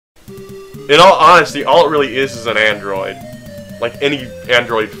In all honesty, all it really is an Android. Like, any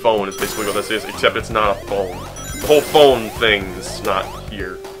Android phone is basically what this is, except it's not a phone. The whole phone thing's not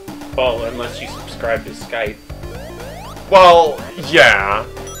here. Well, unless you subscribe to Skype. Well, yeah.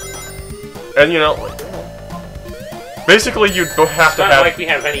 And, you know, basically you'd have to have... It's not like we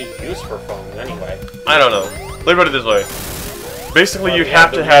have any use for phones, anyway. I don't know. Let me put it this way. Basically, you'd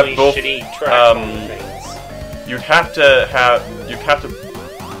have to have both... You'd have to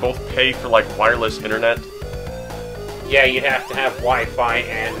both pay for, like, wireless internet. Yeah, you'd have to have Wi-Fi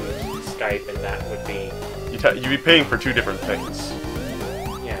and Skype, and that would be... You'd be paying for two different things.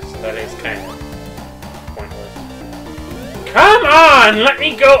 Yes, that is kind of pointless. Come on! Let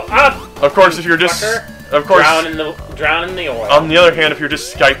me go up! Of course, if you're just... Of course... Drown in the oil. On the other hand, if you're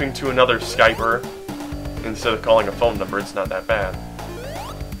just Skyping to another Skyper, instead of calling a phone number, it's not that bad.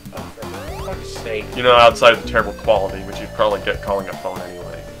 Oh, for fuck's sake. You know, outside of the terrible quality, which you'd probably get calling a phone anyway.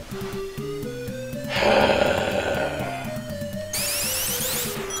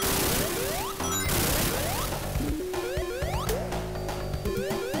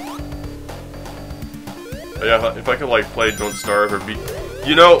 Yeah, if I could, like, play Don't Starve or Beat...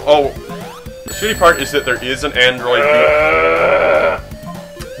 You know, the shitty part is that there is an Android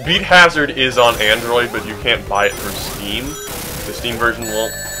Beat Hazard is on Android, but you can't buy it through Steam. The Steam version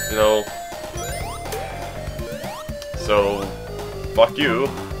won't, you know... So... Fuck you.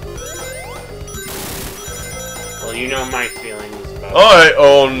 Well, you know my feelings about I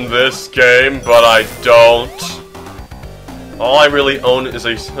own this game, but I don't. All I really own is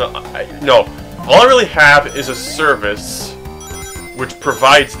a... No. All I really have is a service which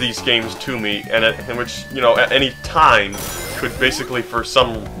provides these games to me, and which, you know, at any time could basically, for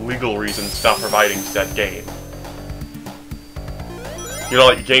some legal reason, stop providing said game. You know,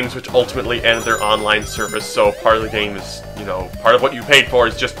 like games which ultimately end their online service, so part of the game is, you know, part of what you paid for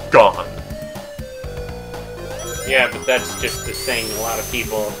is just gone. Yeah, but that's just the thing. A lot of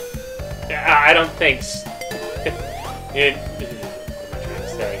people... I don't think... What am I trying to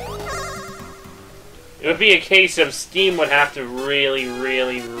say? It would be a case of Steam would have to really,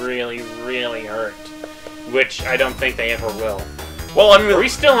 really, really, really hurt. Which I don't think they ever will. Well, I mean... Are we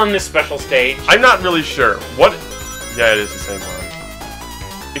still on this special stage? I'm not really sure. What... Yeah, it is the same one.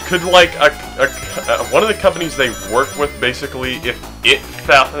 It could, like, one of the companies they work with, basically, if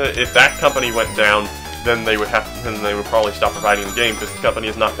that company went down, then they would probably stop providing the game, because the company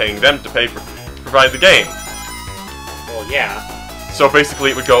is not paying them to provide the game. Well, yeah. So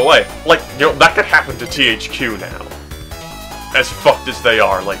basically it would go away. Like, you know, that could happen to THQ now. As fucked as they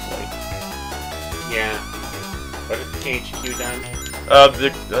are lately. Yeah. What has THQ done?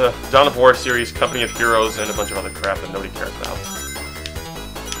 The Dawn of War series, Company of Heroes, and a bunch of other crap that nobody cares about.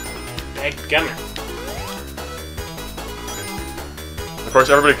 Dadgummit. Of course,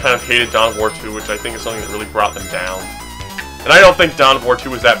 everybody kind of hated Dawn of War 2, which I think is something that really brought them down. And I don't think Dawn of War 2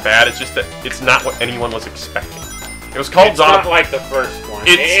 was that bad, it's just that it's not what anyone was expecting. It was called Dawn of War... It's not like the first one.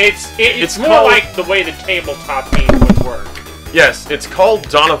 It's more called... like the way the tabletop game would work. Yes, it's called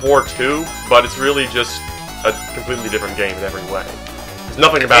Dawn of War 2, but it's really just a completely different game in every way. There's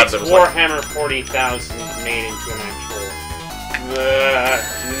nothing about it that was Warhammer like... 40,000 made into an actual...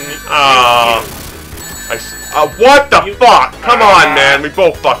 what the fuck? Come on, man. We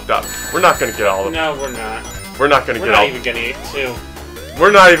both fucked up. We're not gonna get all of them. No, we're not. We're not gonna get all... We're not even gonna get two.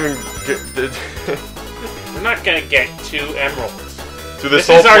 We're not even... We're not gonna get 2 emeralds. This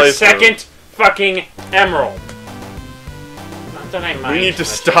is our second fucking emerald. Not that I mind. We need to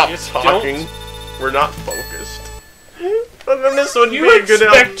stop talking. We're not focused. This wouldn't be a good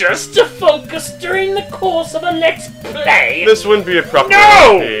LP. You expect us to focus during the course of the next play? This wouldn't be a proper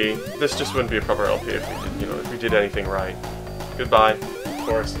LP. This just wouldn't be a proper LP if we did, you know, if we did anything right. Goodbye. Of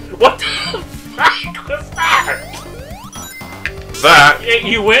course. What the fuck was that?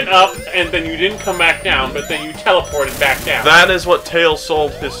 You went up, and then you didn't come back down, but then you teleported back down. That is what Tails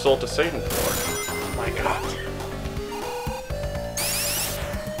sold his soul to Satan for. Oh my god.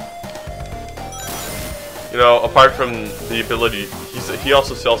 You know, apart from the ability, he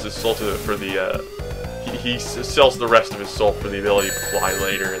also sells his soul for the, he sells the rest of his soul for the ability to fly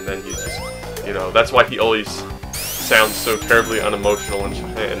later, and then he's just, you know, that's why he always sounds so terribly unemotional and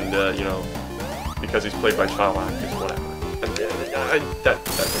you know, because he's played by child actors, whatever. And,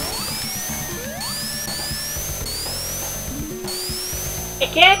 It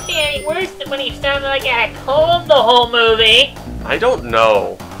can't be any worse than when he sounded like I had a cold the whole movie. I don't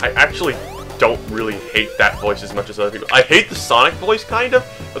know. I actually don't really hate that voice as much as other people. I hate the Sonic voice, kind of,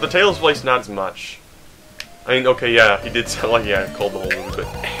 but the Tails voice not as much. I mean, okay, yeah, he did sound like he had a cold the whole movie, but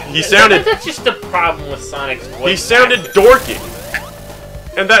he sounded... That's just the problem with Sonic's voice. He sounded dorky.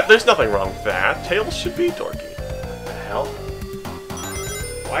 And there's nothing wrong with that. Tails should be dorky. What the hell?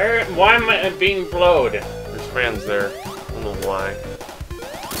 Why am I being blowed? There's fans there. I don't know why.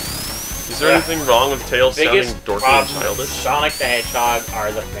 Is there anything wrong with Tails sounding dorky and childish? Sonic the Hedgehog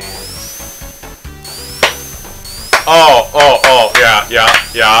are the fans. Oh, yeah.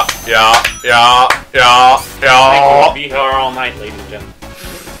 I could be here all night, ladies and gentlemen.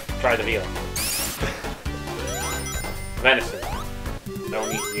 Try the veal. Venison.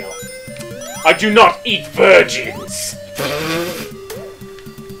 Don't eat veal. I do not eat virgins!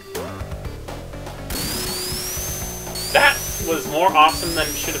 That was more awesome than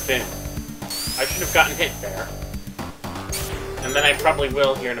it should have been. I should have gotten hit there. And then I probably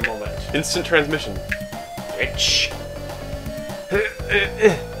will here in a moment. Instant transmission. Bitch.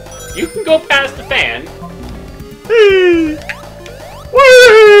 You can go past the fan. Whee!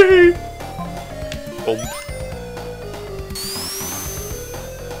 Whee! Boom.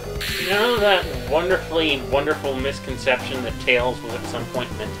 You know that wonderful misconception that Tails was at some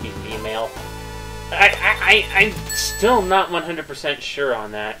point meant to be female? I'm still not 100% sure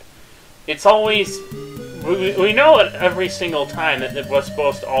on that. It's always... We know it every single time that it was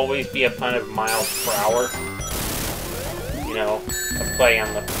supposed to always be a pun of miles per hour. You know, a play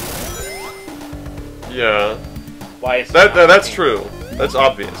on the... Yeah. Why is that's true. That's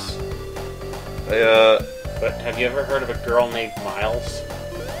obvious. But have you ever heard of a girl named Miles?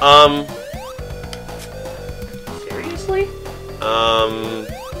 Seriously?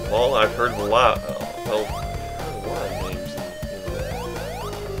 Well, I've heard of a lot. Well, a lot of names.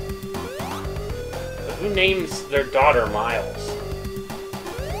 But who names their daughter Miles?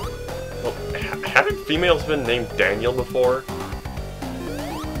 Well, haven't females been named Daniel before?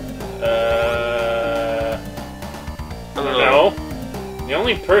 I don't know. The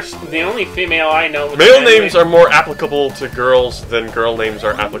only female I know with male names are more applicable to girls than girl names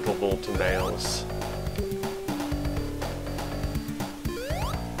are applicable to males.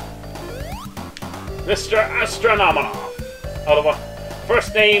 Mr. Astronomonoff. Oliver.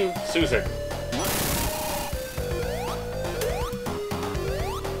 First name, Susan.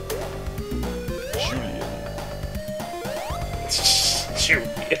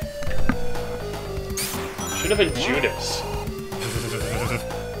 Julian. Should have been Judas.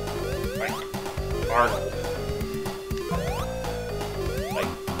 Like Arnold.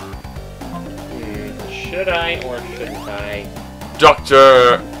 Like, should I or shouldn't I?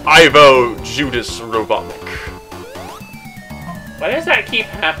 Dr. Ivo Judas Robotnik. Why does that keep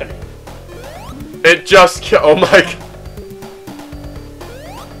happening? It just oh my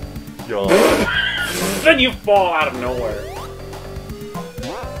god. Then you fall out of nowhere.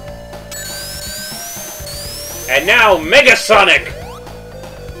 And now, Mega Sonic!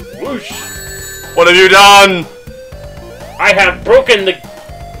 Whoosh! What have you done? I have broken the...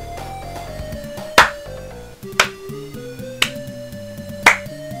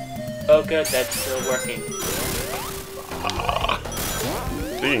 Oh good, that's still working.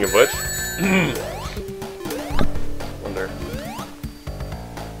 Speaking of which... Wonder...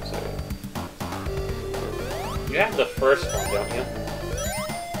 You have the first one, don't you?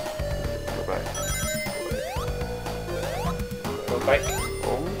 Go back. Go back.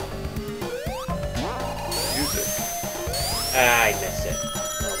 Home. Music. Ah, I missed it.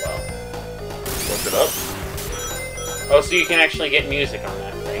 Oh well. Look it up. Oh, so you can actually get music on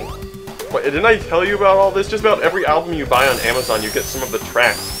that thing. Wait, didn't I tell you about all this? Just about every album you buy on Amazon, you get some of the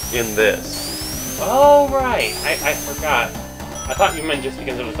tracks in this. Oh, right. I forgot. I thought you meant just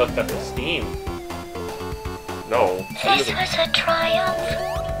because it was hooked up to Steam. No. This was a triumph.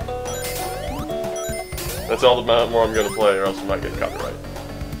 That's all the more I'm gonna play, or else I might get copyright.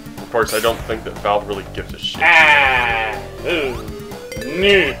 Of course, I don't think that Valve really gives a shit. Ah! Ooh.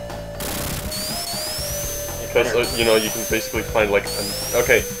 No. Because, you know, you can basically find, like,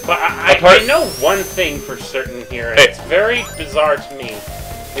 okay. But I know one thing for certain here, and it's very bizarre to me,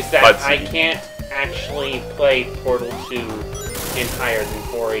 is that I can't actually play Portal 2 in higher than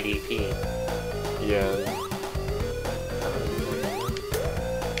 480p. Yeah.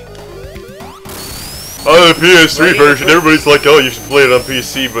 Oh, the PS3 version, everybody's like, oh, you should play it on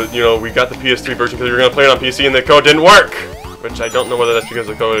PC, but, you know, we got the PS3 version because we were going to play it on PC and the code didn't work! Which I don't know whether that's because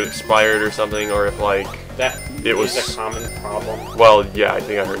the code expired or something, or if, like, it was a common problem. Well, yeah, I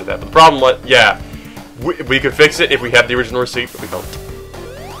think I heard of that. But the problem was, yeah, we could fix it if we had the original receipt, but we don't.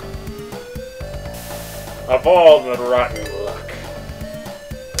 Of all the rotten luck.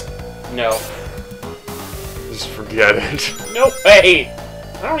 No. Just forget it. No way!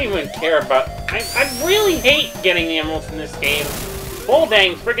 I don't even care about... I really hate getting the emeralds in this game. Full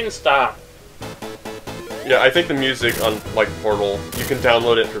dang friggin' stop. Yeah, I think the music on, like, Portal, you can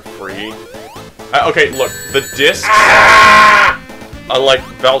download it for free. Okay, look, the discs, unlike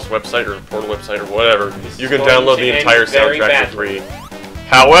Valve's website or the Portal website or whatever, you can download the entire soundtrack for free.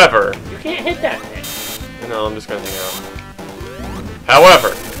 However... You can't hit that thing. No, I'm just gonna hang out. However,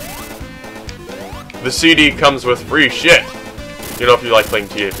 the CD comes with free shit. You know, if you like playing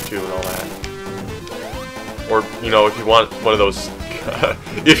Pt.4 and all that. Or, you know, if you want one of those...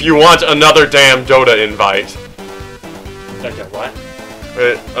 if you want another damn Dota invite. Dota what?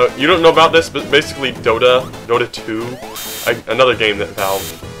 You don't know about this, but basically Dota 2, another game that Valve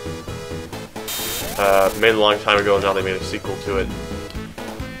made a long time ago, and now they made a sequel to it.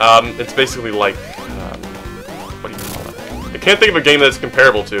 It's basically like, what do you call it? I can't think of a game that it's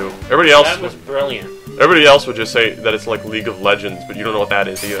comparable to. Everybody else... That was brilliant. Everybody else would just say that it's like League of Legends, but you don't know what that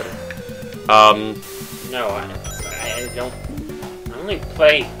is either. No, I don't... I only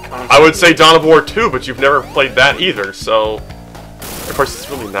play console. I would say Dawn of War 2, but you've never played that either, so... Of course, it's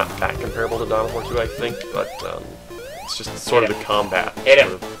really not that comparable to Dawn of War 2, I think, but, it's just sort of the combat. Hit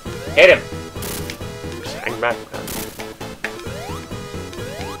him! Hit him! Just hang back, man.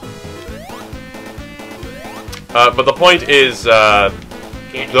 But the point is,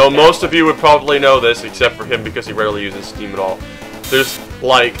 though most of you would probably know this, except for him because he rarely uses Steam at all, there's,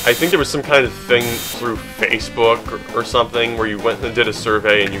 like, I think there was some kind of thing through Facebook or something where you went and did a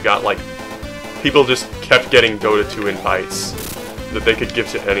survey and you got, like, people just kept getting Dota 2 invites that they could give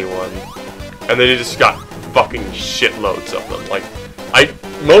to anyone. And they just got fucking shitloads of them. Like,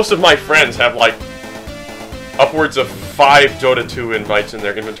 most of my friends have, like, upwards of 5 Dota 2 invites in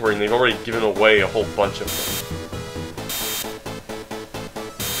their inventory, and they've already given away a whole bunch of them.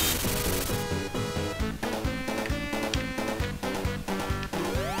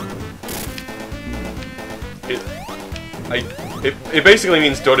 It basically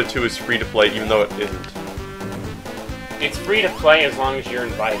means Dota 2 is free to play, even though it isn't. It's free to play as long as you're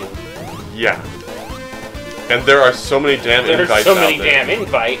invited. Yeah. And there are so many damn invites out there. There's so many damn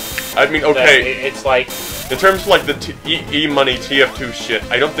invites. I mean, okay. It's like... In terms of, like, the E-money TF2 shit,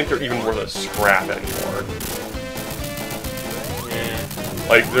 I don't think they're even worth a scrap anymore. Yeah.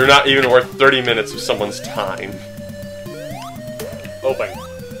 Like, they're not even worth 30 minutes of someone's time. Open.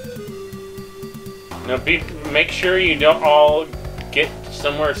 Now, make sure you don't all get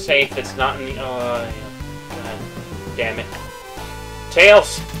somewhere safe that's not in the... God damn it.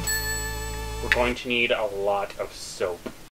 Tails! We're going to need a lot of soap.